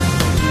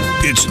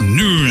It's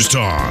news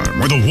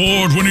time with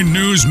award-winning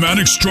newsman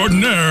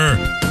extraordinaire,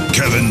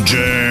 Kevin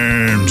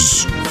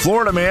James.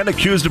 Florida man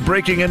accused of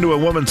breaking into a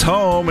woman's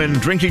home and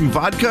drinking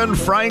vodka and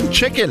frying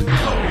chicken.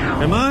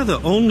 Am I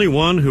the only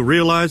one who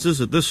realizes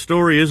that this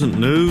story isn't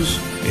news?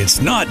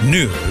 It's not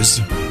news.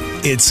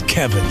 It's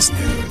Kevin's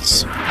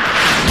news.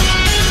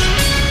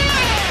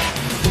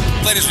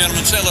 Ladies and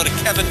gentlemen, say hello to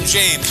Kevin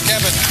James.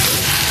 Kevin.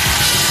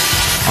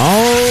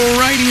 All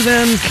righty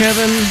then,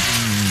 Kevin.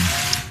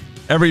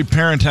 Every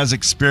parent has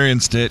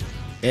experienced it.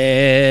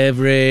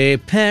 Every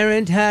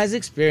parent has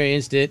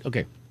experienced it.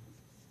 Okay.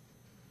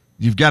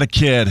 You've got a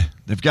kid,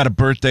 they've got a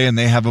birthday, and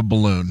they have a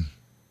balloon.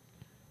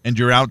 And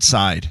you're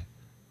outside,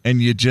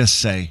 and you just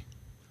say,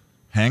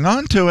 hang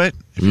on to it.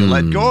 If you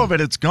let go of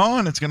it, it's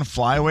gone. It's going to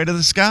fly away to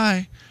the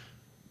sky.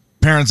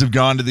 Parents have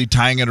gone to the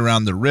tying it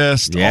around the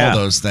wrist, all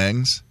those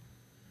things.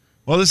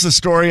 Well, this is a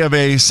story of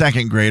a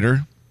second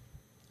grader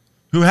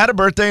who had a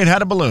birthday and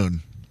had a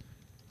balloon.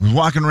 Was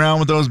walking around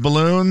with those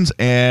balloons,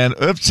 and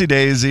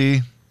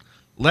oopsie-daisy,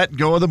 let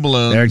go of the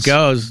balloons. There it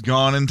goes.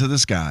 Gone into the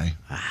sky.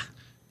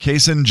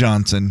 Kason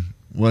Johnson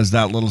was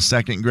that little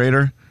second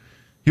grader.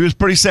 He was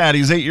pretty sad.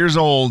 He was 8 years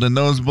old, and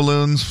those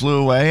balloons flew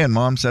away, and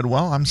Mom said,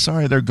 well, I'm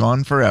sorry, they're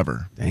gone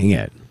forever. Dang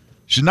it.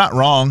 She's not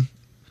wrong.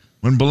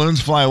 When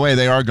balloons fly away,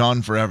 they are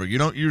gone forever. You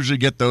don't usually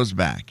get those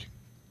back.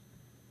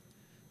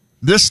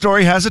 This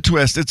story has a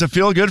twist. It's a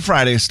Feel Good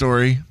Friday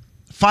story.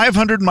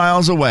 500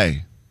 miles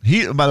away.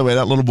 By the way,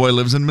 that little boy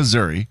lives in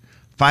Missouri.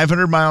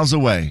 500 miles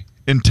away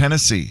in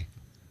Tennessee.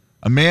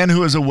 A man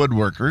who is a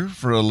woodworker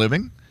for a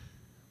living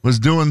was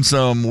doing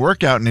some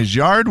work out in his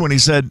yard when he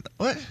said,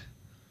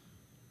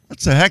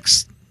 what's the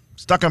heck's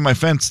stuck on my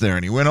fence there?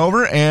 And he went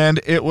over, and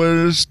it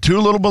was two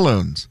little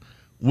balloons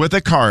with a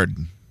card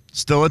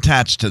still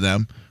attached to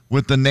them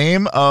with the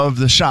name of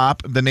the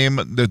shop, the name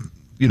of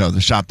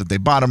the shop that they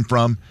bought them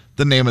from,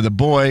 the name of the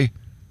boy.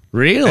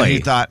 Really? And he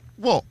thought,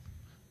 well,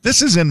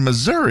 this is in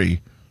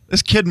Missouri.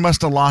 This kid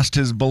must have lost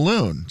his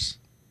balloons.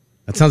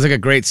 That sounds like a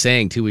great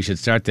saying, too. We should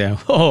start there.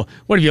 Oh,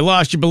 what, have you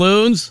lost your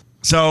balloons?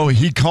 So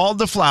he called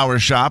the flower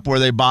shop where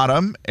they bought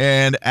them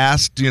and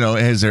asked,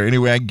 is there any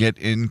way I can get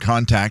in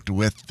contact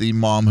with the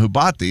mom who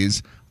bought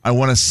these? I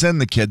want to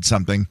send the kid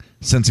something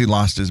since he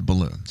lost his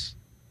balloons.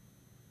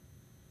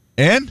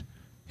 And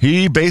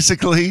he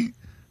basically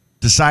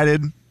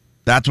decided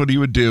that's what he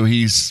would do.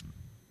 He's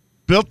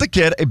built the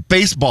kid a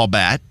baseball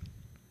bat.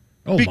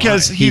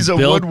 Because he's a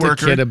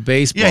woodworker. The kid a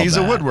baseball yeah, he's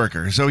bat. a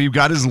woodworker. So he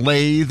got his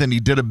lathe and he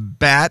did a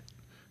bat.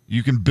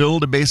 You can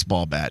build a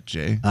baseball bat,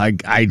 Jay.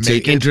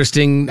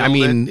 Interesting.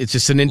 It's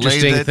just an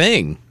interesting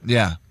thing.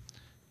 Yeah.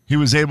 He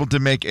was able to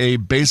make a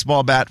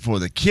baseball bat for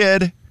the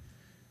kid.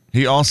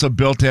 He also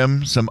built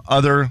him some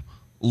other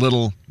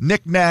little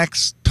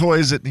knickknacks,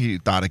 toys that he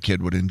thought a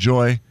kid would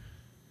enjoy.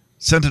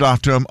 Sent it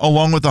off to him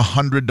along with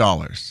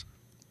 $100.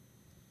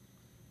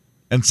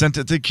 And sent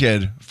it to the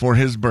kid for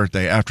his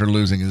birthday after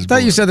losing his balloon. I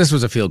thought you said this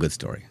was a feel-good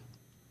story.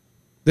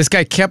 This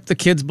guy kept the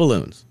kid's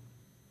balloons.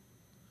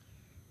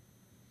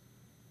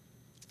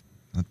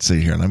 Let's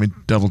see here. Let me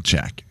double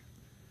check.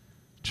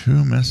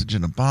 True message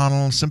in a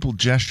bottle. Simple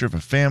gesture of a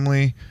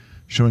family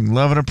showing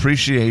love and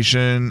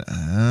appreciation.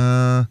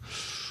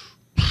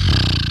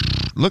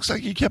 Looks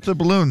like he kept the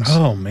balloons.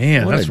 Oh,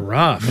 man. That's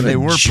rough. They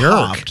were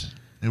popped.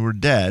 They were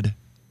dead.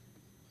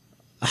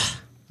 If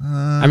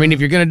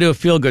you're going to do a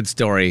feel-good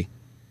story,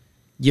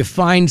 you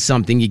find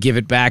something, you give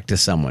it back to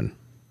someone.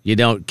 You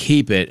don't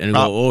keep it and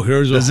go,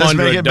 here's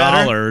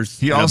 $100.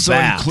 He also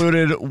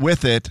included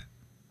with it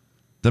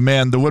the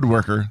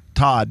woodworker,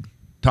 Todd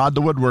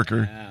the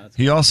woodworker. Yeah,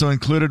 he also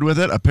included with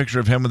it a picture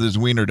of him with his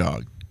wiener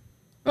dog.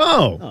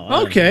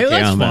 Oh, okay.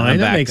 That's fine.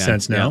 That makes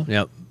sense now.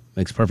 Yep.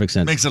 Makes perfect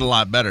sense. Makes it a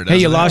lot better, doesn't it?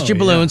 Hey, you lost your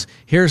balloons. Yeah.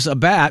 Here's a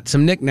bat,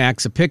 some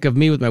knickknacks, a pic of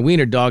me with my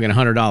wiener dog, and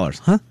 $100.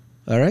 Huh?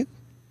 All right.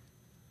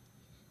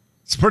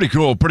 It's pretty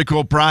cool. Pretty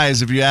cool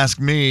prize if you ask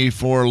me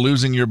for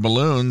losing your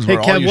balloons. Hey,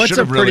 Kev, what's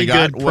a pretty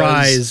good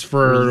prize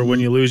for when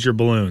you lose your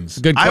balloons?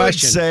 Good question. I would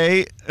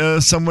say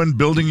someone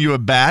building you a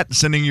bat,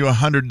 sending you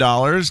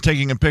 $100,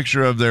 taking a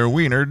picture of their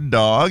wiener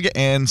dog,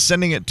 and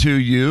sending it to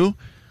you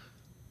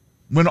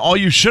when all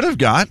you should have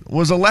got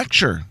was a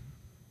lecture.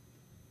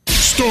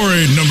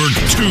 Story number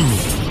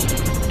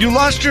 2. You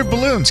lost your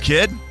balloons,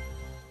 kid.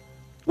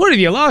 What, have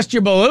you lost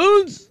your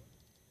balloons?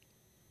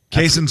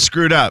 Kason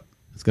screwed up.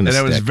 And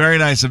it was very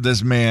nice of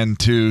this man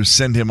to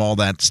send him all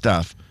that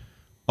stuff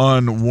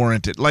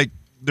unwarranted. Like,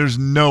 there's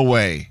no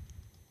way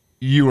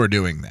you are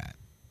doing that.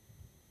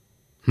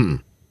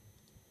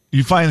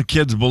 You find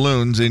kids'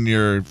 balloons in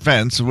your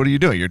fence. What are you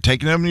doing? You're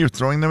taking them and you're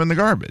throwing them in the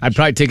garbage. I'd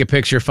probably take a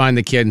picture, find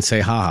the kid, and say,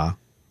 ha.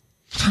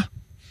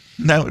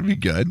 That would be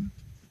good.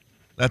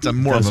 That's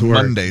more of a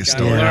Monday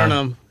story.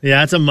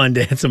 Yeah, it's a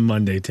Monday. It's a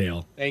Monday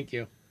tale. Thank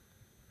you.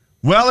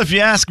 Well, if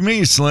you ask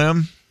me,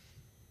 Slim,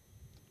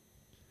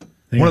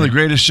 one of the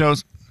greatest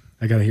shows.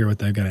 I got to hear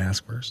what I've got to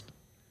ask first.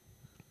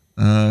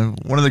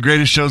 One of the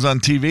greatest shows on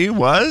TV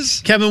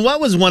was? Kevin, what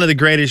was one of the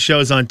greatest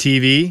shows on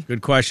TV?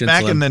 Good question,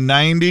 Back Slim. in the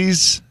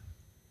 90s,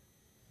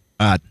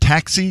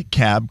 Taxi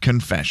Cab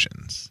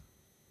Confessions.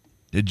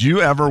 Did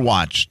you ever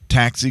watch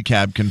Taxi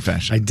Cab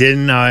Confession? I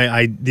didn't.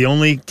 The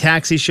only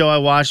taxi show I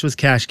watched was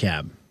Cash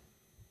Cab.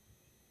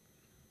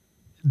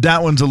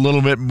 That one's a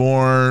little bit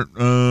more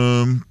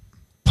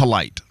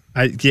polite.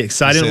 I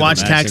didn't watch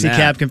Taxi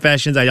Cab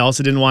Confessions. I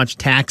also didn't watch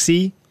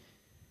Taxi.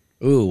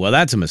 Ooh, well,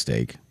 that's a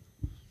mistake.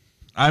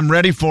 I'm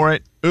ready for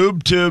it.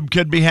 OobTube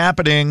could be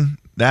happening.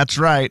 That's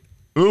right.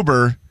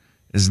 Uber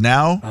is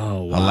now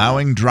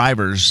allowing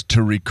drivers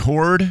to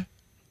record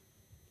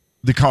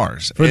the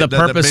cars. For the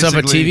purpose of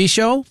a TV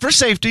show? For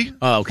safety.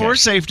 Oh, okay. For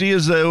safety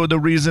is the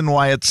reason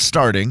why it's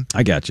starting.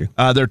 I got you.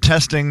 They're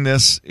testing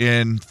this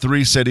in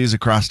 3 cities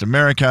across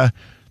America.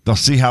 They'll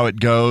see how it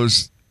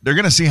goes. They're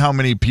going to see how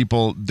many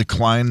people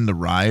decline the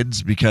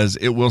rides because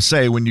it will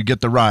say when you get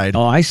the ride.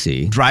 Oh, I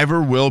see.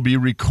 Driver will be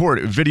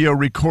video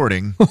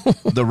recording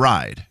the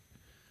ride.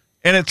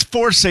 And it's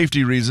for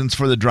safety reasons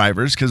for the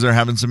drivers because they're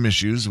having some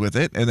issues with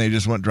it and they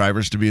just want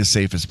drivers to be as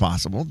safe as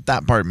possible.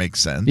 That part makes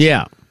sense.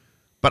 Yeah.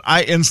 But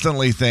I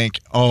instantly think,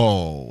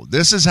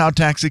 this is how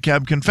Taxi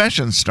Cab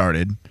Confessions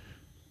started.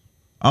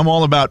 I'm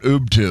all about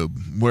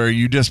OobTube, where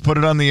you just put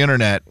it on the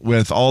internet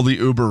with all the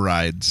Uber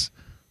rides.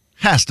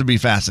 Has to be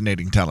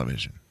fascinating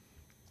television.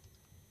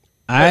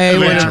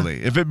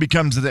 Eventually, if it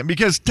becomes the thing.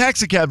 Because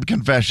Taxi Cab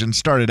Confessions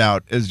started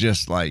out as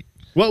just like...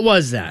 What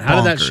was that? How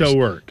did that show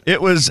work?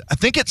 I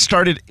think it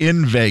started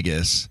in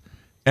Vegas,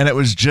 and it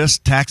was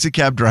just taxi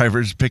cab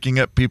drivers picking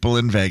up people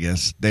in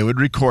Vegas. They would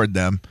record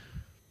them.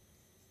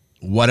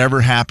 Whatever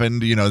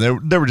happened,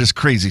 there were just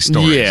crazy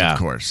stories, of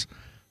course.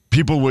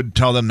 People would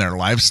tell them their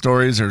life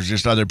stories. There was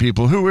just other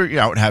people who were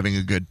out having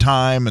a good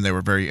time, and they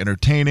were very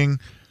entertaining.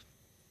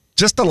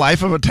 Just the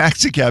life of a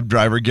taxi cab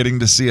driver, getting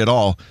to see it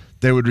all.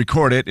 They would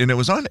record it, and it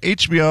was on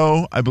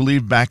HBO, I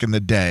believe, back in the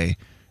day.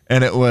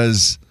 And it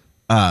was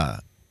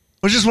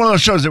just one of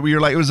those shows that you're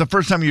like, it was the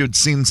first time you had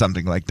seen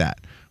something like that.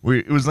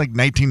 It was like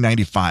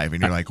 1995,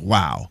 and you're like,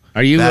 wow.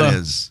 Are you going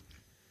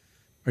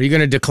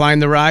to decline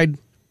the ride?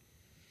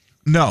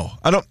 No,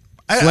 I don't.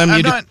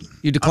 Slim,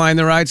 you decline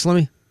the ride,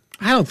 Slimmy?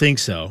 I don't think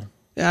so.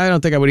 Yeah, I don't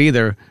think I would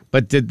either.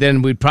 But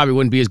then we probably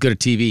wouldn't be as good at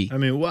TV. I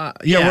mean, we're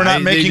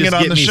not making it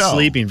on the show.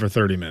 Sleeping for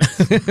 30 minutes.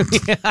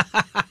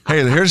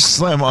 Hey, here's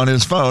Slim on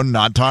his phone,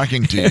 not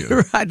talking to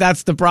you. Right,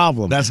 that's the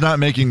problem. That's not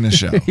making the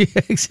show. Yeah,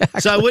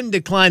 exactly. So I wouldn't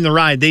decline the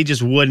ride. They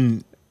just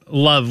wouldn't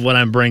love what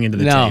I'm bringing to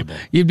the table.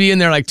 You'd be in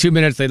there like 2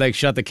 minutes. They'd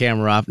shut the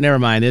camera off. Never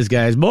mind, this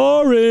guy's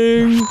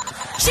boring.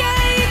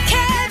 Jay,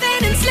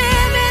 Kevin, and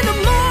Slim in the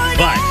morning.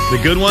 But the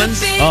good ones?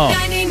 The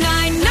big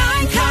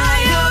 99.9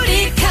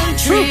 Coyote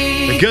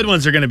Country. The good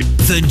ones are going to be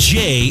The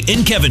Jay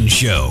and Kevin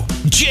Show.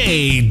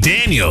 Jay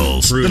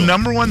Daniels. The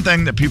number one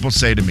thing that people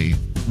say to me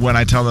when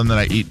I tell them that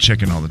I eat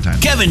chicken all the time.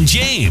 Kevin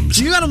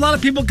James. You got a lot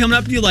of people coming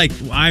up to you like,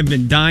 I've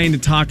been dying to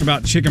talk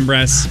about chicken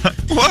breasts.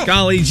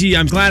 Golly gee,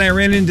 I'm glad I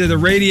ran into the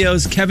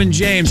radio's Kevin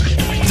James.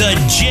 The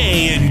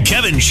Jay and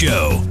Kevin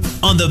Show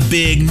on the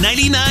big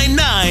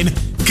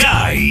 99.9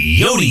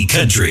 Coyote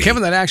Country.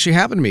 Kevin, that actually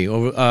happened to me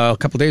over a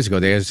couple days ago.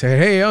 They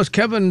said, hey, how's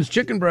Kevin's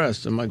chicken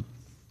breasts? I'm like,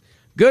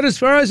 good as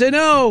far as I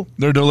know.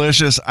 They're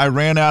delicious. I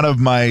ran out of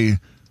my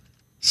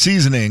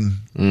seasoning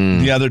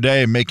the other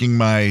day making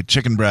my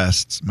chicken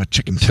breasts, my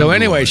chicken tenderloins. So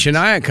anyway,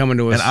 Shania coming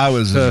to us. And I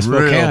was Spokane,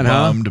 real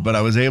bummed, but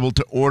I was able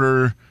to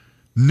order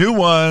new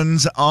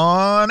ones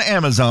on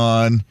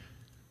Amazon.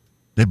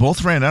 They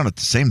both ran out at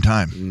the same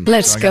time.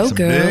 Let's go,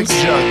 girls.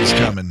 Big jugs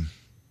coming.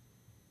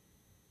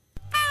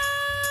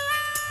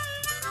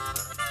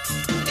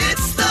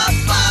 It's the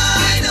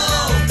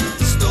final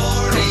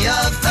story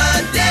of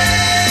the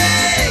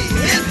day.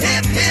 Hip,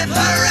 hip, hip,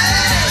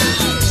 hooray!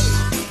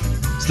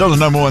 Still the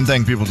number one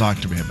thing people talk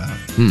to me about.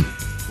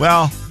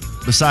 Well,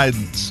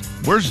 besides,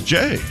 where's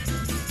Jay?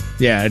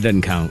 Yeah, it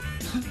doesn't count.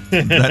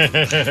 That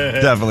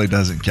definitely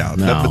doesn't count.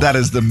 No. But that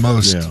is the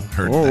most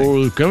heard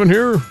thing. Kevin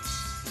here.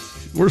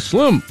 We're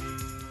Slim.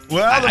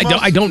 Well,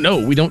 I don't know.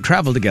 We don't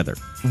travel together.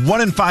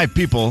 1 in 5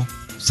 people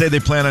say they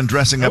plan on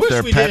dressing up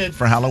their pet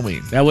for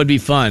Halloween. That would be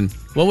fun.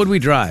 What would we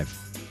drive?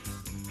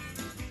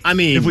 I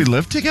mean, if we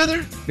lived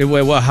together?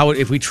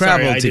 If we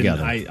traveled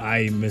together?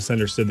 I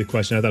misunderstood the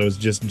question. I thought it was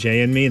just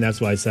Jay and me, and that's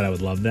why I said I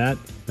would love that.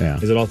 Yeah.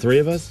 Is it all three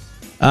of us?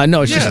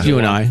 No, it's just you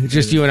and I. It's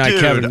just you and I,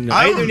 Kevin.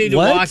 I either need to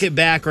walk it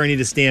back or I need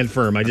to stand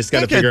firm. I just got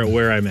to figure out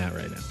where I'm at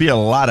right now. Be a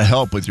lot of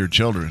help with your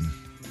children.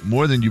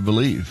 More than you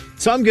believe.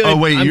 So I'm good. Oh,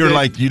 wait, I'm you're good.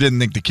 like, you didn't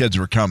think the kids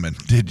were coming,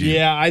 did you?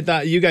 Yeah, I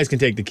thought you guys can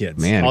take the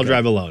kids. Man, I'll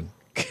drive alone.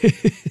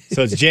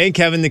 So it's Jay and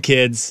Kevin, the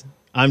kids.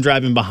 I'm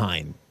driving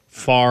behind.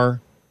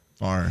 Far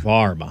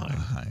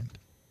behind.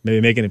 Maybe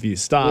making a few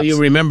stops. Will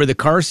you remember the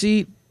car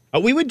seat?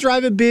 We would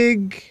drive a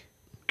big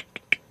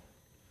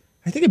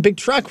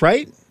truck,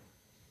 right?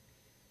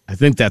 I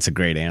think that's a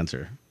great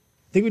answer.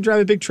 I think we'd drive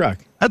a big truck.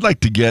 I'd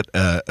like to get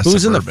a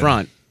Who's Suburban. in the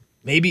front?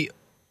 Maybe,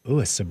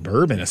 a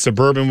Suburban. A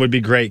Suburban would be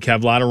great,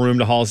 Kev. A lot of room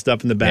to haul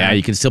stuff in the back. Yeah,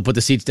 you can still put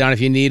the seats down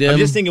if you need them. I'm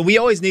just thinking, we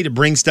always need to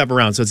bring stuff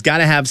around, so it's got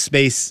to have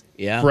space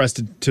Yeah. for us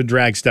to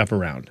drag stuff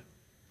around.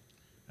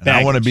 And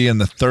I want to be in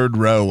the third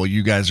row while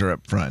you guys are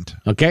up front.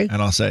 Okay.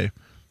 And I'll say,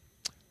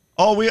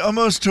 we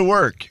almost to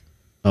work.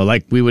 Oh,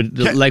 like we would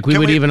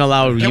even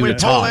allow you to Can we pull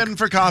talk. in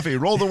for coffee?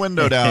 Roll the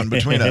window down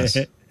between us.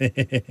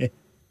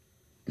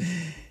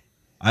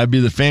 I'd be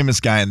the famous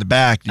guy in the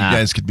back. You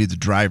guys could be the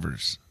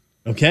drivers.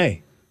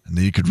 Okay. And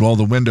then you could roll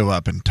the window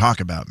up and talk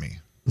about me.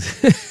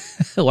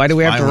 Why do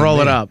we have to Fine roll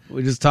with it me. up?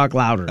 We just talk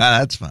louder.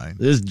 That's fine.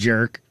 This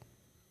jerk.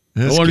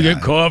 This I want to guy-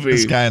 get coffee.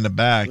 This guy in the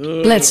back.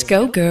 Let's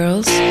go,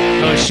 girls.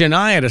 Oh,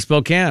 Shania to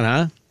Spokane,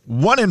 huh?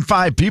 1 in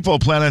 5 people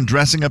plan on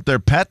dressing up their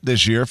pet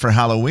this year for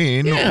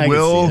Halloween. Yeah, I can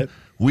will see it.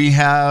 we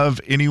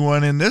have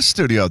anyone in this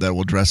studio that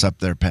will dress up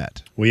their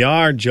pet? We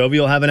are. Jovi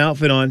will have an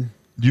outfit on.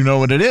 You know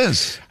what it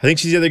is. I think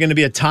she's either going to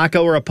be a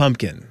taco or a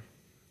pumpkin.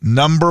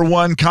 Number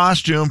 1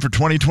 costume for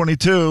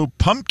 2022,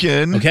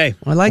 pumpkin. Okay.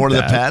 I like for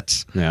that. the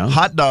pets. Yeah.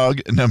 Hot dog,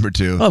 number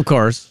 2. Of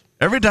course.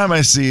 Every time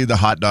I see the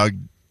hot dog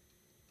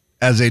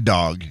as a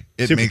dog,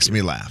 it Super makes cute.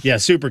 me laugh. Yeah,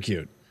 super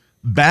cute.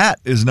 Bat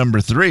is number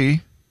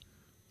 3.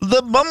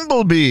 The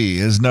bumblebee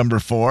is number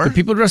 4. Do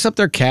people dress up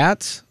their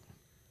cats?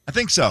 I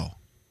think so.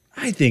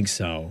 I think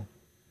so.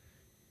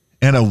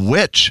 And a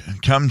witch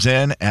comes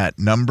in at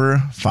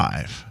number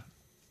 5.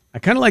 I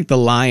kind of like the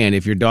lion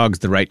if your dog's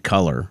the right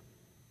color.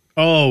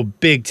 Oh,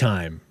 big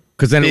time.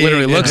 Because then it Big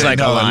literally looks like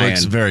a No, lion. it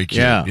looks very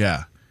cute. Yeah.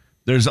 Yeah.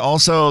 There's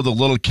also the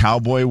little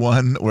cowboy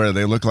one where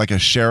they look like a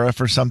sheriff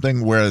or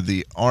something, where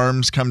the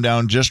arms come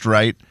down just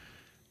right.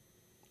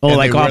 Oh, And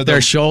like they wear off their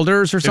the-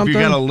 shoulders or If something? you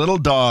got a little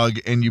dog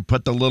and you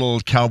put the little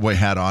cowboy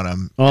hat on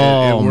him,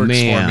 Oh, it works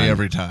for man. me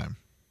every time.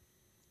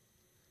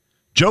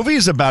 Jovi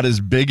is about as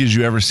big as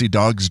you ever see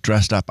dogs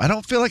dressed up. I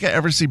don't feel like I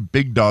ever see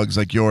big dogs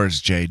like yours,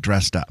 Jay,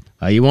 dressed up.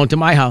 You won't to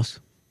my house.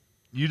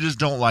 You just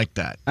don't like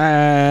that.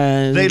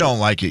 They They don't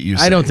like it, you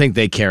say. I don't think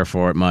they care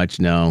for it much,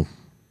 no.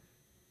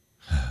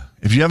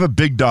 If you have a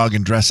big dog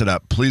and dress it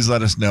up, please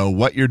let us know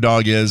what your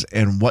dog is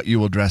and what you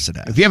will dress it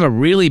as. If you have a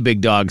really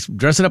big dog,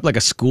 dress it up like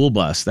a school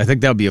bus. I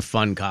think that would be a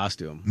fun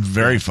costume.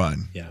 Very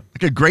fun. Yeah.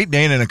 Like a Great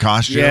Dane in a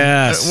costume.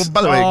 Yes. Well,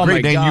 by the way, Oh, Great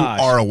my Dane, gosh.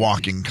 you are a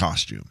walking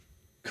costume.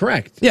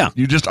 Correct. Yeah.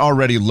 You just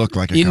already look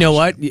like a You know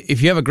costume. what?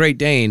 If you have a Great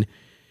Dane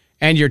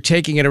and you're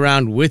taking it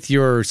around with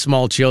your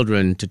small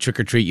children to trick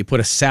or treat, you put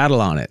a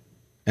saddle on it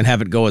and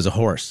have it go as a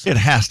horse. It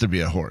has to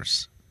be a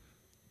horse.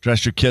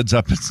 Dress your kids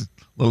up as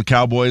little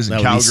cowboys and That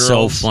would be cowgirls.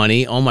 so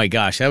funny. Oh my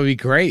gosh, that would be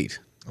great.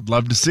 I'd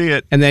love to see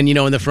it. And then,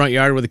 in the front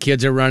yard where the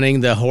kids are running,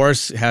 the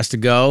horse has to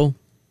go.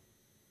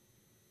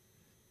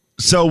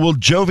 So will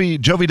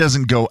Jovi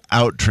doesn't go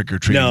out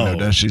trick-or-treating, No. though,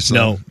 does she? So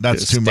No.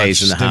 That's It too much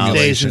stays in the house.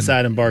 stimulation. Stays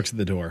inside and barks at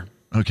the door.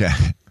 Okay.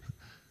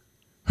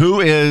 Who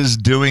is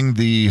doing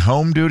the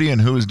home duty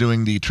and who is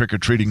doing the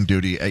trick-or-treating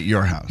duty at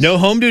your house? No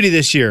home duty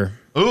this year.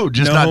 Ooh,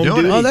 just No not home doing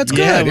duty. it. Oh, that's good.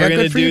 Yeah, Yeah, we're going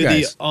good to for you do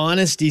the guys.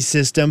 honesty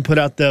system, put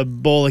out the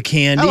bowl of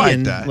candy I like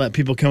and that. let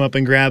people come up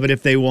and grab it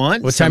if they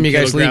want. What time you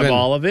guys people grab leaving?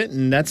 all of it,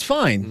 and that's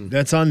fine.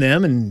 That's on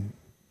them, and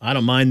I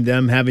don't mind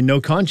them having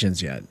no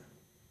conscience yet.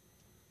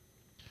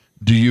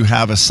 Do you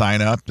have a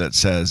sign up that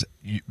says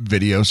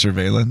video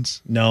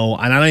surveillance? No,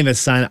 and I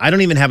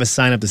don't even have a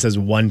sign up that says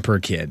one per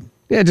kid.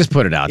 Yeah, just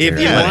put it out If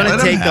there. you Yeah, want let to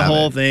 'em take the have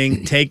whole it.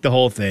 thing, take the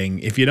whole thing.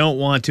 If you don't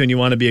want to and you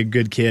want to be a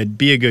good kid,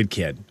 be a good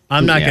kid.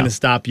 I'm not Yeah. going to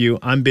stop you.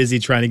 I'm busy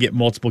trying to get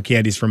multiple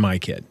candies for my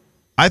kid.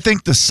 I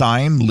think the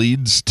sign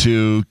leads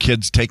to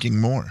kids taking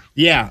more.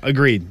 Yeah,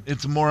 agreed.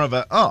 It's more of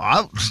a,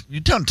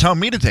 you don't tell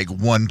me to take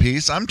one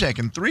piece. I'm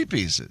taking 3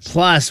 pieces.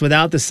 Plus,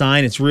 without the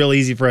sign, it's real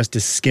easy for us to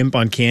skimp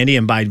on candy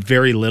and buy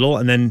very little.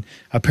 And then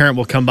a parent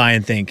will come by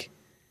and think,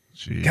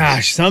 Jeez.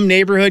 gosh, some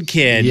neighborhood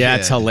kid Yeah,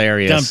 it's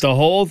hilarious. dumped the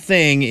whole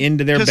thing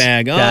into their 'Cause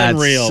bag. that's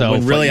Unreal. so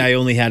when really, funny. I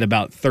only had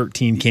about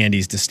 13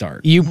 candies to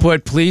start. You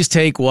put, please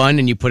take one,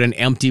 and you put an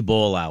empty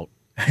bowl out.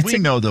 We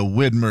know the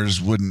Widmers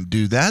wouldn't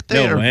do that.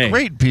 They No are way.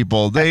 great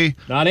people. They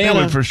Not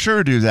Anna. would for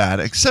sure do that,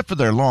 except for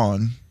their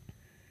lawn.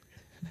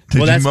 Did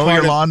Well, you that's mow part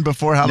your of- lawn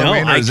before No,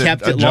 Halloween? or I is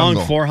kept a it long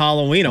jungle? for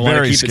Halloween. I want to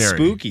Very keep it scary.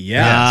 spooky.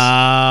 Yes.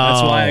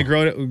 That's why I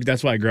grew it.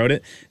 That's why I growed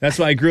it. That's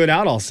why I grew it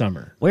out all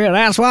summer. Well,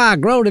 that's why I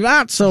growed it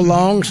out so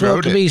long, so it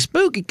Growed could it. be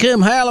spooky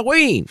come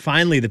Halloween.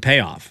 Finally, the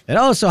payoff. It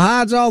also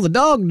hides all the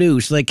dog do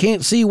so they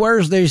can't see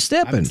where's they're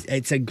stepping.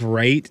 It's a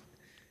great.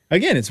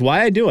 Again, it's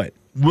why I do it.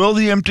 Will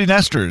the empty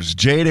nesters,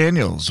 Jay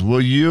Daniels,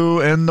 will you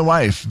and the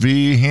wife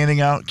be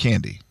handing out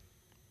candy?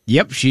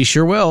 Yep, she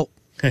sure will.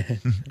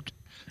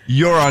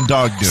 You're on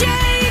dog duty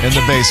in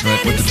the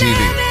basement with the TV.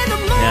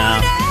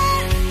 Yeah.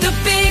 The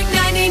big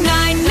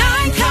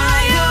 99.9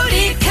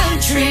 Coyote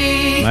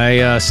Country.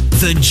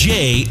 The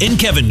Jay and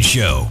Kevin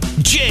Show.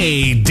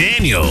 Jay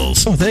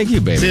Daniels. Oh, thank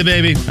you, baby. See you,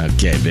 baby.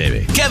 Okay,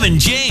 baby. Kevin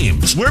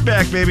James. We're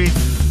back, baby.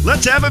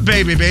 Let's have a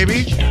baby,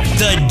 baby.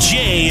 The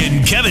Jay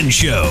and Kevin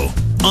Show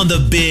on the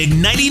big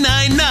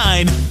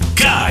 99.9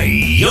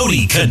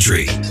 Coyote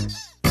Country.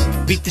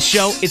 Beat the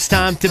show, it's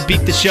time to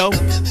beat the show.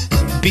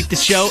 Beat the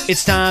show,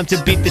 it's time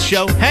to beat the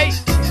show. Hey!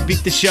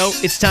 Beat the show,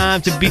 it's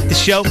time to beat the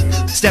show.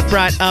 Step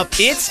right up,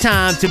 it's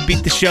time to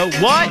beat the show.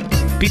 What?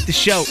 Beat the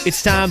show,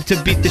 it's time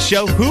to beat the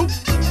show. Who?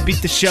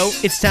 Beat the show,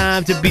 it's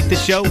time to beat the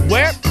show.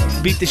 Where?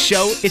 Beat the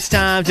show, it's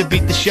time to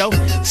beat the show.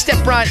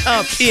 Step right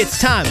up, it's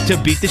time to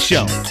beat the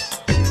show.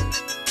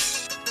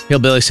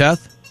 Hillbilly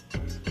Seth?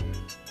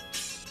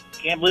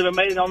 Can't believe I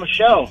made it on the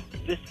show.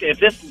 If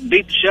this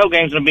Beat the Show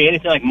game is going to be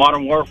anything like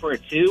Modern Warfare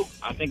 2,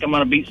 I think I'm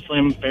going to beat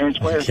Slim fair and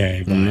square.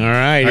 Okay. All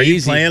right. Are you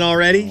easy. playing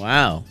already?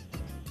 Wow.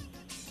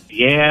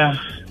 Yeah,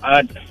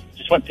 I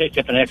just went and picked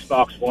up an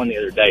Xbox One the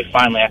other day,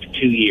 finally, after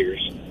 2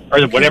 years.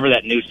 Or whatever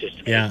that new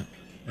system Yeah.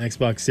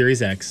 Xbox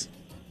Series X.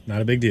 Not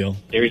a big deal.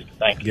 is.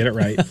 Thank you. Get it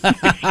right.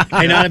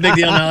 Hey, not a big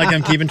deal. Not like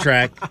I'm keeping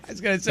track. I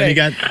was going to say, you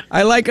got,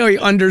 I like how he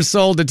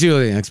undersold it too.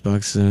 The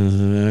Xbox.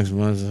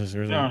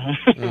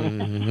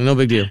 No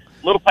big deal. A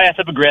little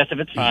passive aggressive,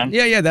 it's fine.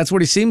 Yeah, that's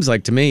what he seems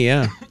like to me,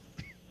 yeah.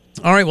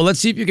 All right, well, let's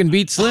see if you can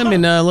beat Slim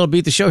in a little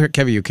Beat the Show here.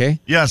 Kevin, you okay?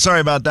 Yeah,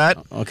 sorry about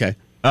that. Okay.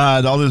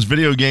 All this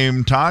video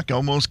game talk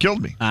almost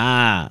killed me.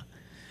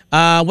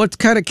 What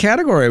kind of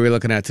category are we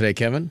looking at today,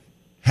 Kevin?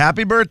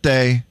 Happy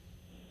birthday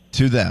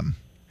to them.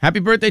 Happy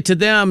birthday to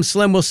them.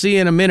 Slim, we'll see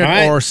you in a minute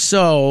right. or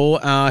so.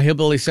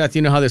 Hillbilly Seth,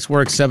 you know how this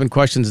works. 7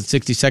 questions and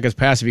 60 seconds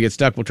pass. If you get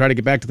stuck, we'll try to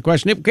get back to the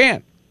question if we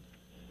can.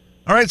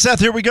 All right, Seth,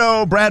 here we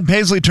go. Brad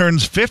Paisley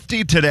turns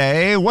 50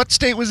 today. What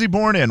state was he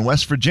born in?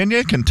 West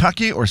Virginia,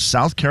 Kentucky, or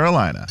South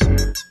Carolina?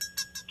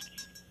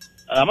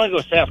 I'm going to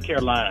go South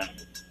Carolina.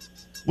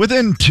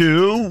 Within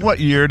 2, what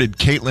year did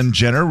Caitlyn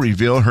Jenner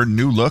reveal her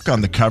new look on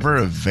the cover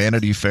of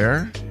Vanity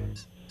Fair?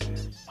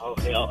 Oh,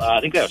 hell.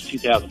 I think that was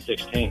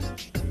 2016.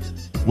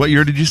 What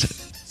year did you say?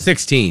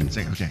 16.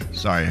 Okay,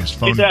 sorry. His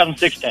phone.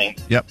 2016.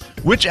 Yep.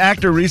 Which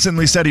actor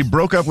recently said he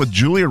broke up with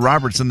Julia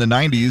Roberts in the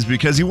 90s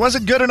because he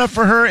wasn't good enough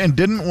for her and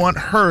didn't want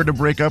her to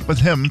break up with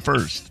him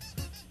first?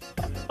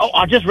 Oh,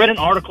 I just read an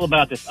article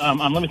about this.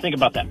 Let me think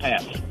about that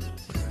pass.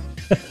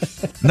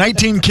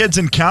 19 Kids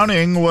and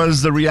Counting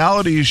was the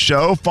reality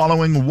show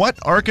following what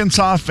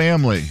Arkansas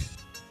family?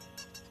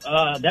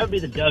 That would be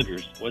the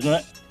Duggars,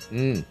 wasn't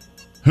it?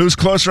 Who's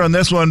closer on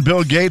this one?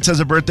 Bill Gates has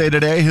a birthday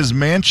today. His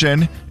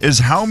mansion is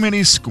how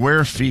many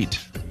square feet?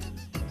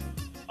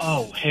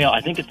 Oh, hell. I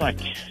think it's like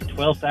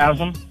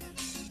 12,000.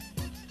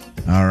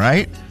 All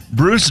right.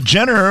 Bruce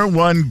Jenner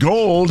won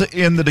gold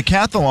in the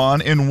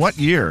decathlon in what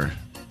year?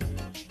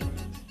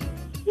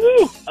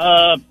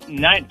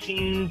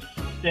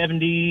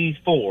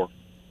 1974.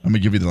 Let me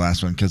give you the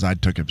last one because I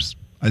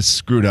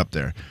screwed up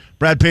there.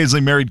 Brad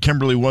Paisley married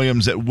Kimberly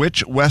Williams at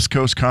which West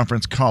Coast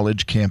Conference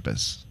college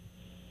campus?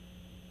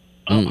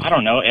 I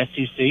don't know.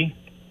 SCC?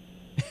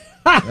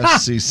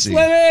 SCC.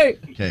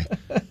 Okay.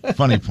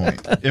 Funny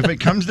point. If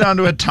it comes down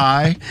to a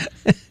tie,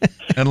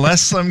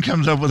 unless Slim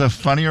comes up with a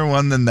funnier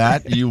one than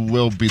that, you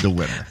will be the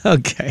winner.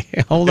 Okay.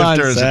 Hold on, if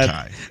there is Seth. a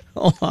tie.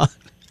 Hold on.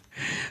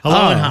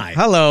 hello and hi.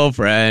 Hello,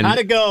 friend. How'd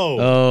it go?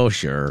 Oh,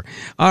 sure.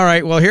 All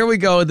right. Well, here we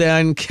go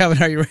then.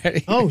 Kevin, are you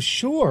ready? Oh,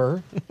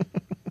 sure.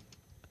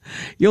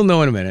 You'll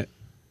know in a minute.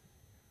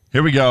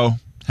 Here we go.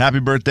 Happy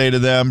birthday to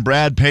them.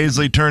 Brad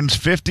Paisley turns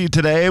 50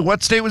 today.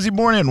 What state was he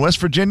born in? West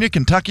Virginia,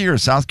 Kentucky, or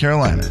South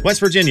Carolina?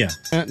 West Virginia.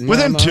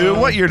 Within 2,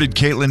 what year did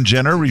Caitlyn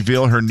Jenner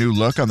reveal her new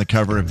look on the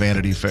cover of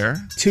Vanity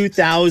Fair?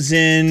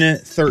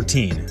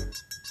 2013.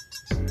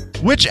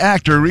 Which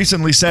actor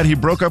recently said he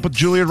broke up with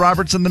Julia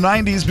Roberts in the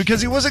 90s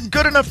because he wasn't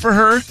good enough for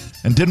her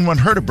and didn't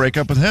want her to break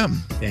up with him?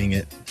 Dang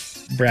it.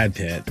 Brad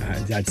Pitt.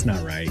 That's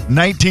not right.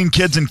 19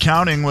 Kids and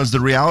Counting was the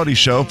reality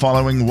show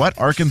following what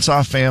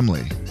Arkansas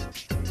family?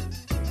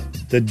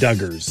 The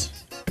Duggars.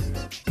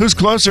 Who's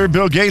closer?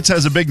 Bill Gates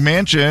has a big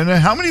mansion.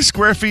 How many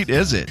square feet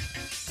is it?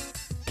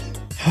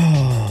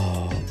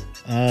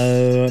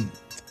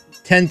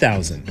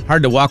 10,000.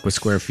 Hard to walk with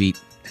square feet.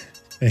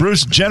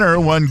 Bruce Jenner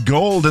won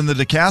gold in the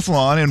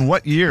decathlon in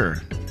what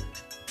year?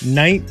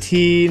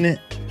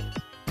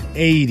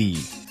 1980.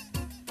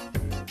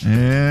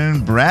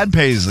 And Brad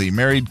Paisley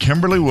married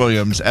Kimberly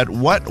Williams at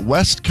what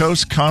West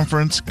Coast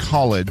Conference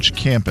college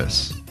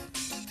campus?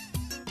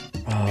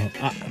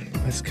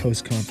 West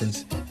Coast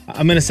Conference.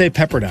 I'm going to say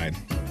Pepperdine.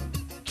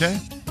 Okay.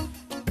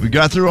 We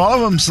got through all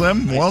of them,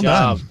 Slim. Nice well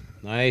job. done.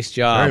 Nice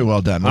job. Very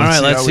well done. All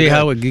right, let's see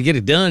how we can get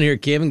it done here,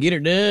 Kevin. Get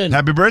it done.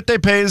 Happy birthday,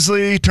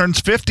 Paisley.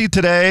 Turns 50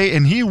 today,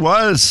 and he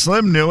was,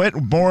 Slim knew it,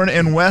 born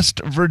in West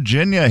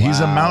Virginia. Wow. He's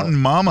a mountain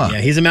mama.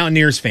 Yeah, he's a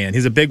Mountaineers fan.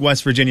 He's a big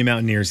West Virginia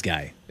Mountaineers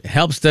guy. It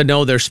helps to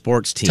know their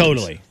sports teams.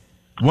 Totally.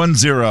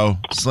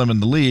 1-0, Slim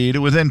in the lead.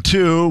 Within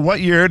 2,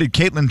 what year did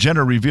Caitlyn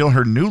Jenner reveal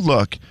her new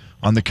look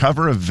on the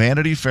cover of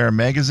Vanity Fair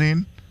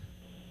magazine?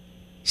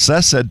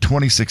 Seth said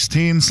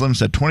 2016. Slim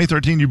said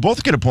 2013. You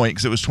both get a point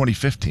because it was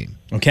 2015.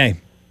 Okay.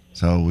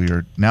 So we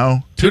are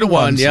now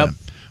 2-1. Yep. Slim.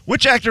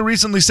 Which actor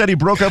recently said he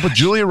broke up with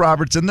Julia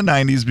Roberts in the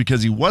 90s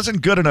because he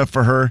wasn't good enough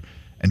for her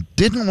and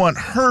didn't want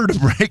her to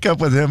break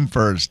up with him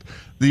first?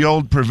 The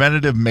old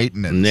preventative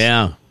maintenance.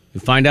 Yeah. You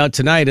find out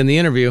tonight in the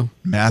interview.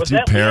 Matthew Was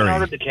that Perry.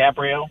 Leonardo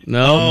DiCaprio?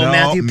 No.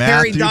 Matthew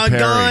Perry,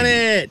 doggone Perry.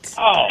 it.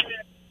 Oh.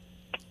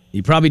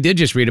 You probably did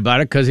just read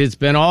about it because it's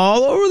been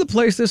all over the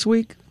place this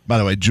week. By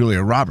the way,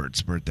 Julia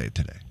Roberts' birthday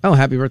today. Oh,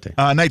 happy birthday.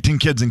 19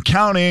 Kids and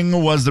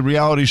Counting was the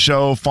reality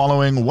show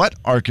following what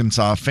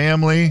Arkansas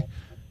family?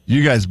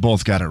 You guys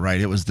both got it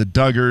right. It was the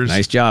Duggars.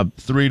 Nice job.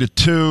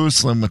 3-2,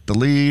 Slim with the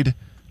lead.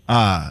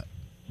 By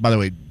the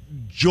way,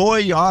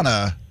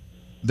 Joyana,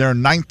 their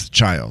 9th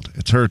child.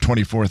 It's her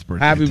 24th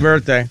birthday. Happy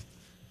birthday.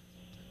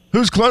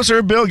 Who's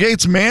closer? Bill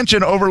Gates'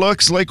 mansion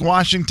overlooks Lake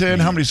Washington.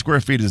 How many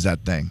square feet is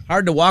that thing?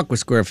 Hard to walk with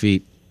square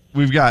feet.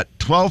 We've got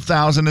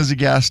 12,000 as a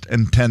guest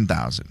and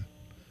 10,000.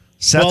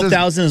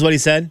 12,000 is what he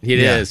said? It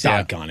is. Yeah.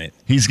 Doggone it.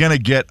 He's going to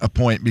get a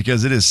point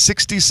because it is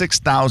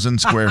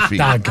 66,000 square feet.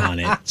 Doggone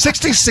it.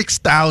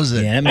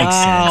 66,000. Yeah, that makes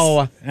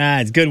sense.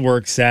 It's good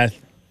work, Seth.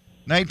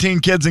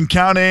 19 kids and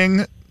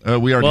counting.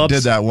 We already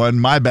did that one.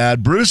 My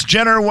bad. Bruce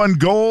Jenner won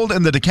gold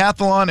in the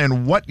decathlon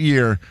in what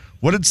year?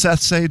 What did Seth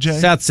say, Jay?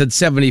 Seth said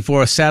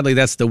 74. Sadly,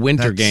 that's the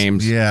Winter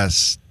Games.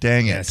 Yes.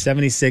 Dang it.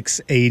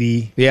 76,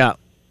 80. Yeah.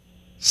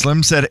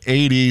 Slim said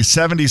 80.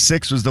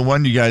 76 was the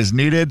one you guys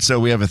needed. So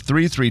we have a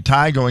 3-3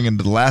 tie going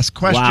into the last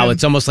question. Wow,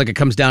 it's almost like it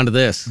comes down to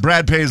this.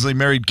 Brad Paisley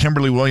married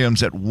Kimberly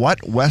Williams at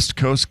what West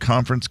Coast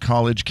Conference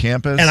College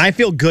campus? And I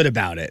feel good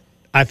about it.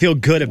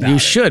 You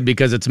should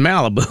because it's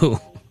Malibu.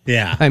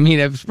 Yeah. I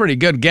mean, it's a pretty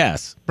good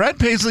guess. Brad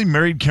Paisley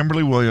married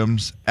Kimberly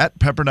Williams at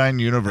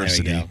Pepperdine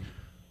University,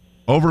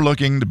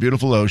 overlooking the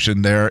beautiful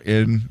ocean there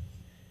in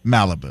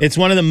Malibu. It's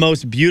one of the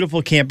most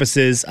beautiful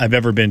campuses I've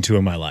ever been to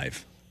in my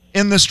life.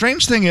 And the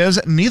strange thing is,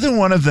 neither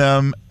one of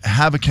them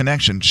have a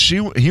connection.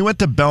 He went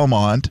to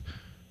Belmont.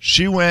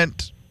 She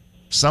went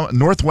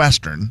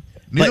Northwestern.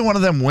 Neither one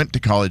of them went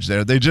to college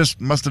there. They just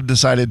must have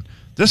decided,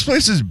 this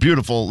place is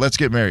beautiful. Let's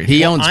get married.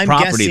 He owns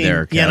property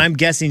there. Yeah, and I'm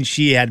guessing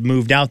she had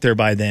moved out there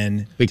by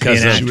then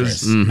because to she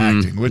was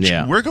acting, which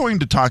we're going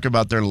to talk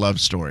about their love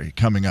story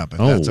coming up. If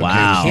that's okay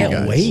wow. with you guys.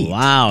 Can't wait.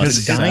 Wow. I'm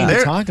dying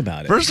to talk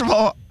about it. First of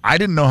all, I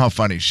didn't know how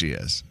funny she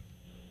is.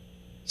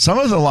 Some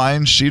of the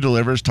lines she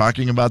delivers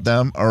talking about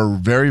them are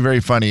very, very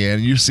funny,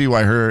 and you see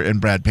why her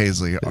and Brad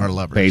Paisley are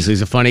lovers.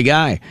 Paisley's a funny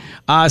guy.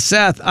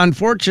 Seth,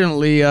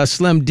 unfortunately,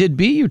 Slim did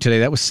beat you today.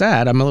 That was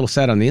sad. I'm a little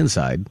sad on the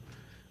inside.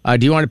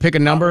 Do you want to pick a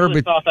number? I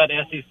really thought that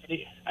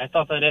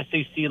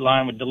SEC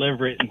line would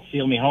deliver it and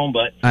seal me home,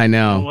 but I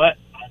know. You know what?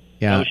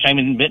 Yeah. No shame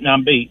in admitting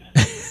I'm beat.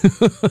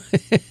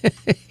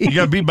 You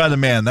got beat by the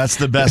man. That's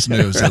the best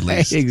news, at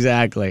least.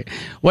 Exactly.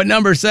 What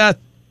number, Seth?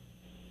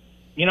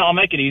 You know, I'll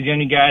make it easy on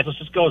you guys. Let's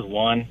just go with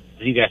 1.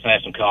 So you guys can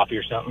have some coffee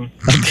or something.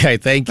 Okay,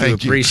 thank you.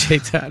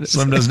 Appreciate that.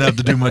 Slim doesn't have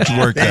to do much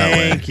work that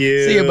way. Thank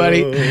you. See you, buddy.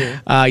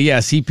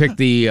 Yes, he picked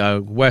the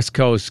West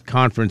Coast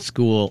Conference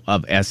School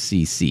of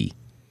SCC.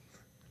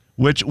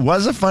 Which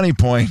was a funny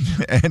point,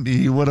 and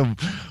he would have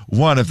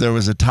won if there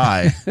was a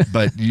tie.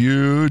 But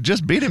you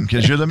just beat him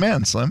because you're the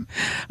man, Slim.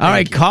 All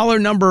right, caller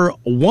number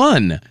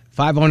 1,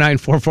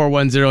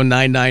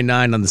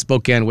 509-441-0999 on the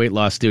Spokane Weight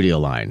Loss Studio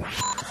line.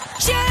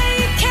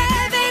 Jay,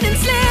 Kevin, and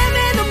Slim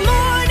in the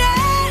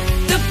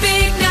morning. The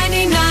big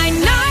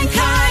 99.9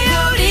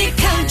 Coyote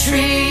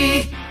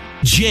Country.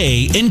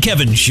 Jay and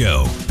Kevin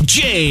Show.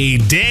 Jay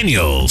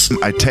Daniels.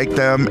 I take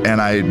them and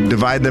I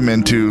divide them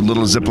into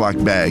little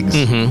Ziploc bags.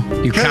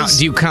 Mm-hmm. Do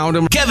you count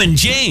them? Kevin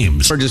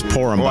James. Or just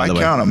pour them, by the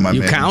way? I count them, my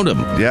man. You count them?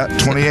 Yeah,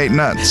 28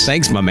 nuts.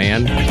 Thanks, my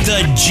man.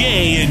 The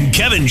Jay and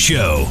Kevin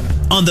Show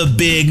on the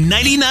big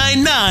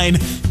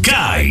 99.9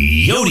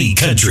 Coyote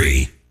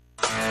Country.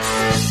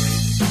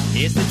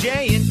 It's the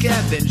Jay and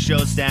Kevin Show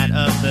stat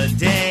of the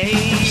day.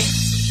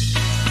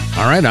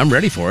 All right, I'm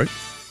ready for it.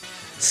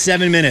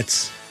 7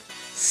 minutes.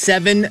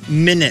 7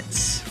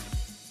 minutes.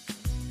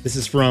 This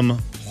is from,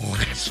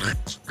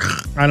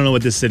 I don't know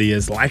what this city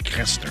is.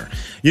 Leicester.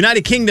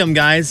 United Kingdom,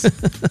 guys.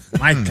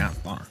 Leicester.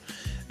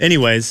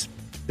 Anyways,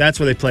 that's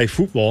where they play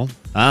football.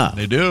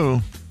 They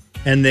do.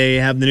 And they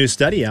have the new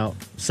study out.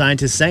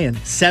 Scientists saying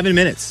 7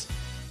 minutes.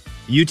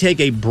 You take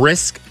a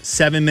brisk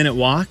 7-minute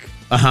walk.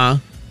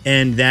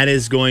 And that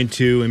is going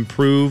to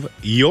improve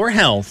your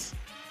health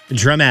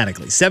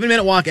dramatically.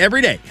 7-minute walk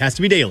every day. Has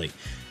to be daily.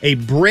 A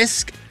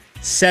brisk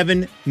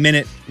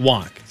 7-minute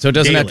walk. So it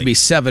doesn't daily. have to be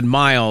 7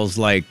 miles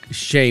like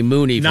Shay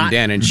Mooney from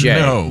Dan and Shay.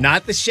 No.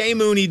 Not the Shay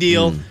Mooney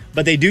deal,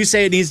 but they do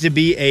say it needs to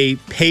be a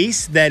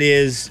pace that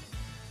is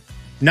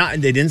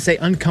not, they didn't say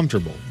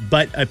uncomfortable,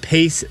 but a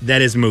pace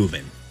that is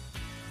moving.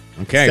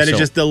 Okay. Instead of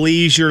just the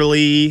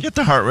leisurely. Get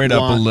the heart rate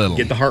up a little.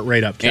 Get the heart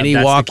rate up. Kev. Any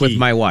That's walk the key. with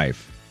my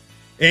wife.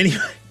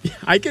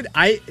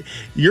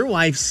 Your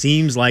wife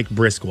seems like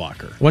brisk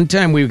walker. One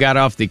time we got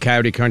off the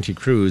Coyote Country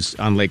cruise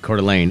on Lake Coeur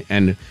d'Alene,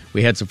 and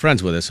we had some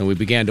friends with us, and we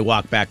began to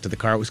walk back to the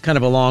car. It was kind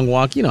of a long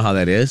walk. You know how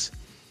that is.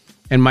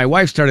 And my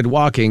wife started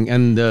walking,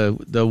 and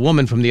the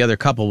woman from the other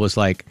couple was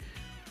like,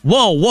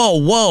 whoa, whoa,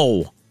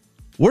 whoa.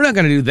 We're not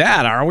going to do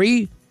that, are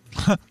we?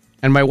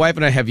 And my wife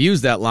and I have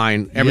used that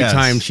line every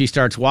time she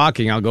starts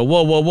walking. I'll go,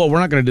 whoa, whoa, whoa. We're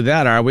not going to do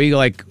that, are we?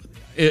 Like,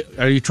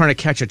 are you trying to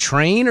catch a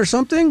train or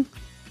something?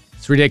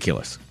 It's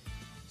ridiculous.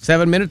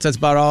 7 minutes, that's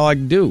about all I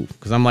can do.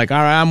 Because I'm like, all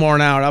right, I'm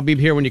worn out. I'll be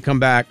here when you come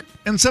back.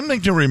 And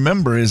something to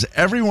remember is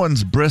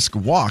everyone's brisk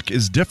walk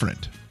is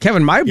different.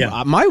 Kevin, my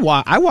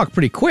walk, I walk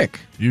pretty quick.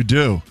 You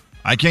do.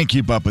 I can't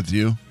keep up with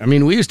you. I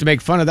mean, we used to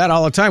make fun of that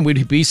all the time.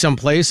 We'd be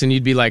someplace and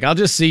you'd be like, I'll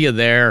just see you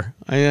there.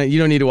 You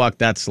don't need to walk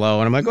that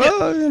slow. And I'm like,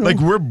 well, you know. Like,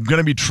 we're going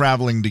to be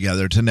traveling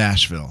together to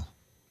Nashville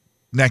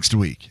next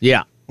week.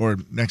 Yeah. Or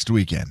next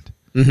weekend.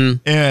 Mm-hmm.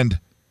 And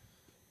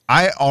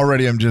I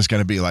already am just going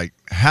to be like,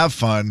 have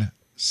fun.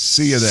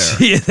 See you there.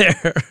 See you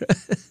there.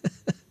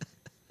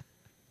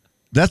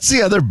 That's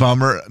the other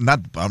bummer.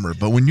 Not bummer,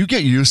 but when you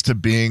get used to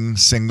being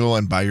single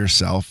and by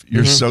yourself,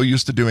 you're so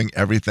used to doing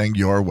everything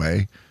your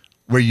way,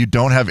 where you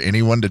don't have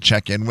anyone to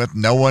check in with.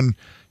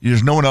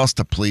 There's no one else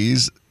to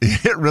please.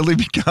 It really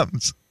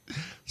becomes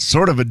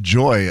sort of a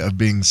joy of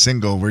being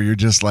single, where you're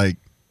just like,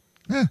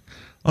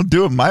 I'll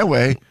do it my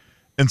way.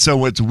 And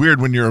so it's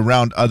weird when you're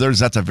around others.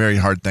 That's a very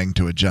hard thing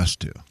to adjust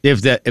to.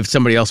 If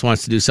somebody else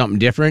wants to do something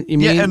different, you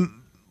mean? Yeah, and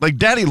like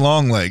Daddy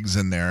Longlegs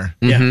in there,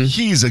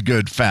 he's a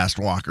good fast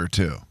walker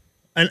too.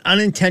 An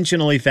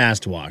unintentionally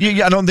fast walker.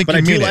 Yeah, I don't think but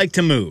you I do mean it. like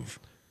to move.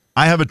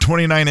 I have a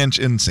 29-inch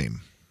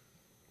inseam.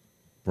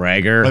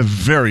 Bragger. I have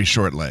very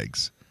short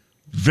legs.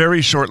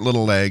 Very short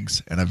little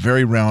legs and a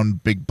very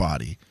round, big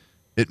body.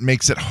 It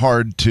makes it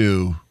hard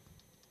to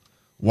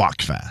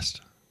walk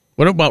fast.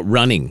 What about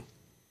running?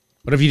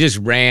 What if you just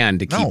ran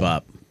to keep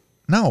up?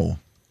 No.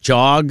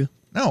 Jog?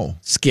 No.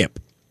 Skip?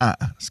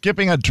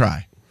 Skipping, I'd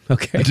try.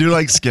 Okay. I do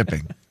like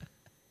skipping.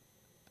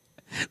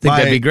 I think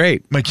that'd be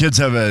great. My kids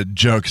have a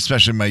joke,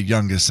 especially my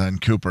youngest son,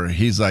 Cooper.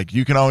 He's like,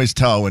 you can always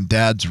tell when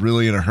Dad's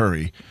really in a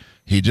hurry.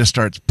 He just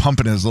starts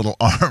pumping his little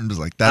arms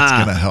like that's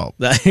going to help.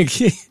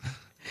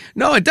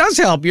 No, it does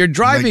help. You're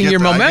driving your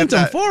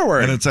momentum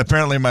forward. And it's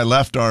apparently my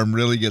left arm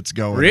really gets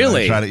going.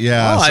 Really? So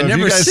I've never if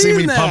you guys see seen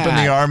me that. pumping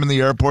the arm in the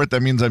airport,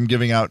 that means I'm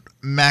giving out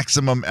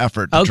maximum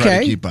effort to try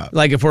to keep up.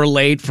 Like if we're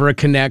late for a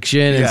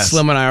connection and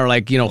Slim and I are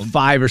like,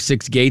 5 or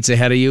 6 gates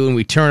ahead of you, and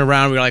we turn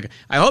around, we're like,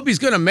 I hope he's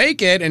going to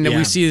make it. And then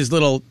we see his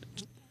little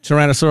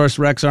Tyrannosaurus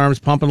Rex arms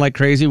pumping like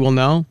crazy, we'll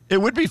know.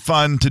 It would be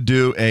fun to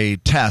do a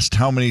test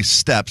how many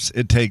steps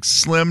it takes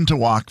Slim to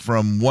walk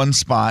from one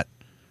spot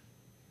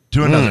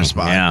to another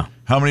spot. Yeah.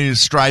 How many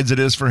strides it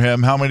is for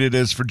him, how many it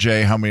is for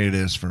Jay, how many it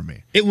is for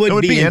me. It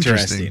would be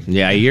interesting.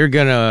 Yeah, you're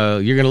gonna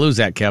lose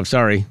that, Kev.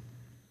 Sorry.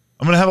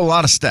 I'm gonna have a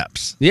lot of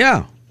steps.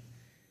 Yeah.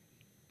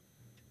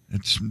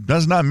 It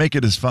does not make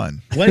it as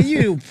fun. What are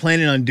you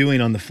planning on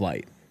doing on the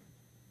flight?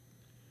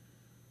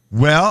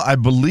 Well, I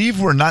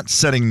believe we're not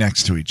sitting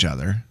next to each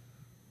other.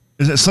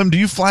 Is it Slim? Do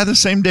you fly the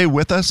same day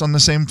with us on the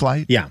same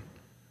flight? Yeah.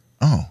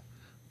 Oh,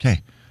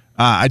 okay.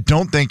 I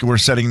don't think we're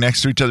sitting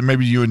next to each other.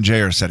 Maybe you and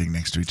Jay are sitting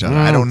next to each other.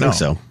 I don't know. think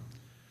so.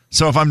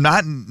 So if I'm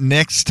not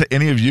next to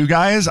any of you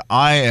guys,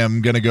 I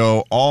am going to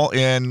go all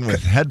in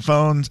with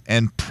headphones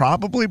and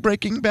probably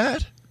Breaking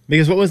Bad.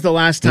 Because what was the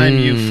last time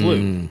you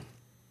flew?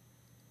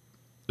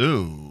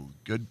 Ooh,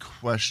 good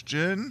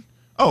question.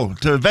 Oh,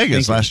 to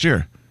Vegas last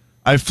year.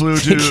 I flew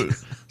to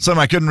some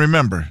I couldn't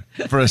remember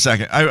for a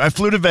second. I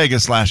flew to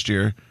Vegas last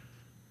year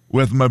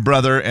with my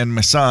brother and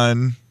my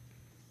son.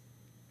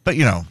 But,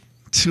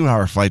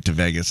 2-hour flight to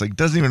Vegas,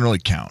 doesn't even really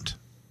count.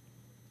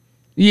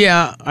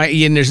 Yeah,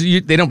 and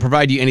they don't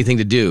provide you anything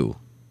to do.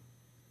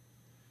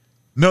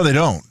 No, they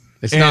don't.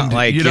 It's not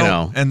like,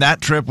 And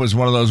that trip was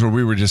one of those where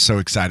we were just so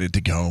excited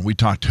to go. We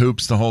talked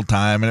hoops the whole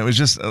time, and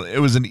it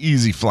was an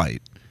easy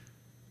flight.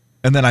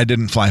 And then I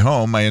didn't fly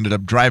home. I ended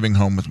up driving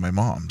home with my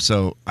mom.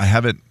 So I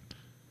haven't.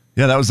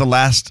 Yeah, that was the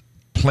last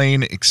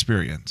plane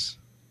experience.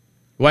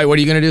 Why? What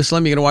are you going to do,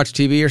 Slim? You going to watch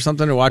TV or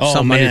something, or watch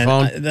something on your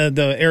phone?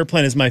 The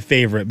airplane is my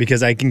favorite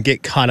because I can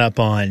get caught up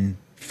on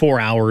 4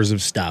 hours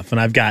of stuff,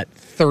 and I've got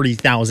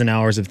 30,000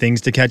 hours of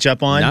things to catch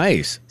up on.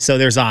 Nice. So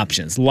there's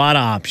options, a lot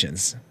of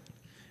options.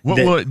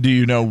 What do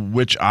you know?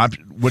 Which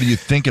option? What do you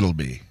think it'll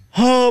be?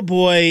 Oh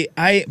boy,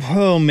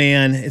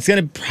 man, it's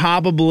gonna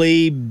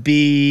probably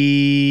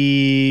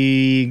be.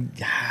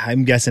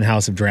 I'm guessing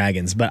House of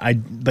Dragons, but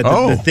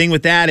the thing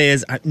with that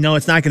is, no,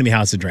 it's not gonna be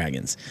House of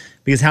Dragons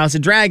because House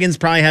of Dragons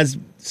probably has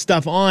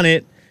stuff on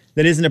it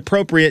that isn't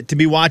appropriate to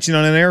be watching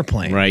on an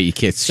airplane.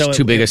 Right, it's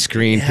too big a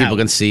screen. People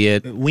can see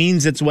it. It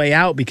weans its way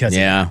out because of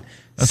that.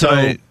 That's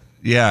I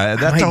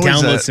might always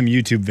download some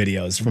YouTube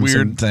videos from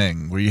weird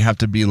thing where you have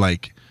to be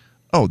like,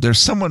 oh, there's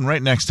someone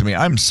right next to me.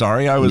 I'm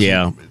sorry, I was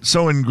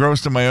so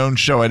engrossed in my own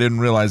show I didn't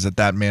realize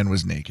that man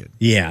was naked.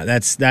 Yeah,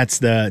 that's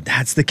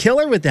the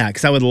killer with that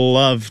because I would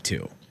love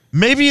to.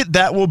 Maybe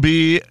that will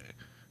be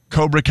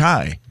Cobra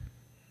Kai.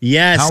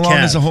 Yes. How long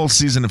is the whole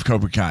season of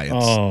Cobra Kai?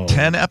 It's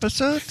 10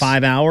 episodes?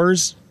 5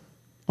 hours.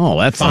 Oh,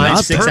 that's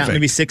not perfect.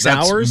 Maybe 6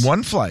 That's hours.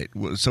 one flight,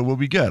 so we'll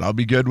be good. I'll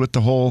be good with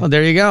the whole. Oh,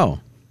 there you go.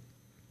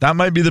 That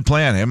might be the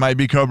plan. It might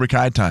be Cobra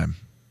Kai time.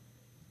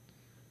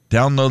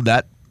 Download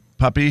that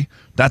puppy.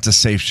 That's a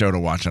safe show to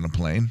watch on a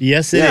plane.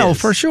 Yes, it is. Yeah,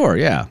 for sure.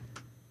 Yeah.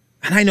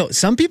 And I know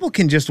some people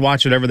can just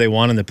watch whatever they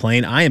want on the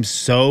plane. I am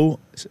so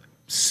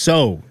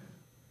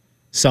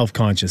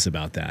self-conscious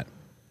about that.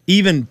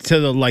 Even to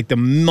the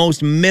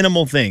most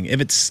minimal thing.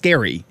 If it's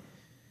scary,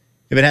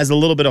 if it has a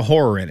little bit of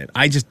horror in it,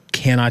 I just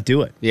cannot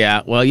do it.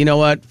 Yeah. Well, you know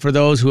what? For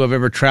those who have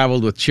ever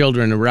traveled with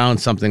children around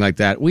something like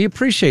that, we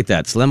appreciate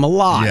that, Slim, a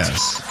lot.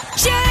 Yes.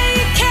 Jay,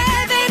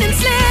 Kevin, and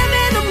Slim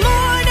in the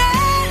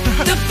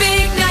morning. The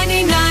big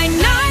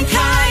 99.9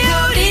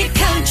 Coyote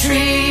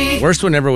Country. Worst one ever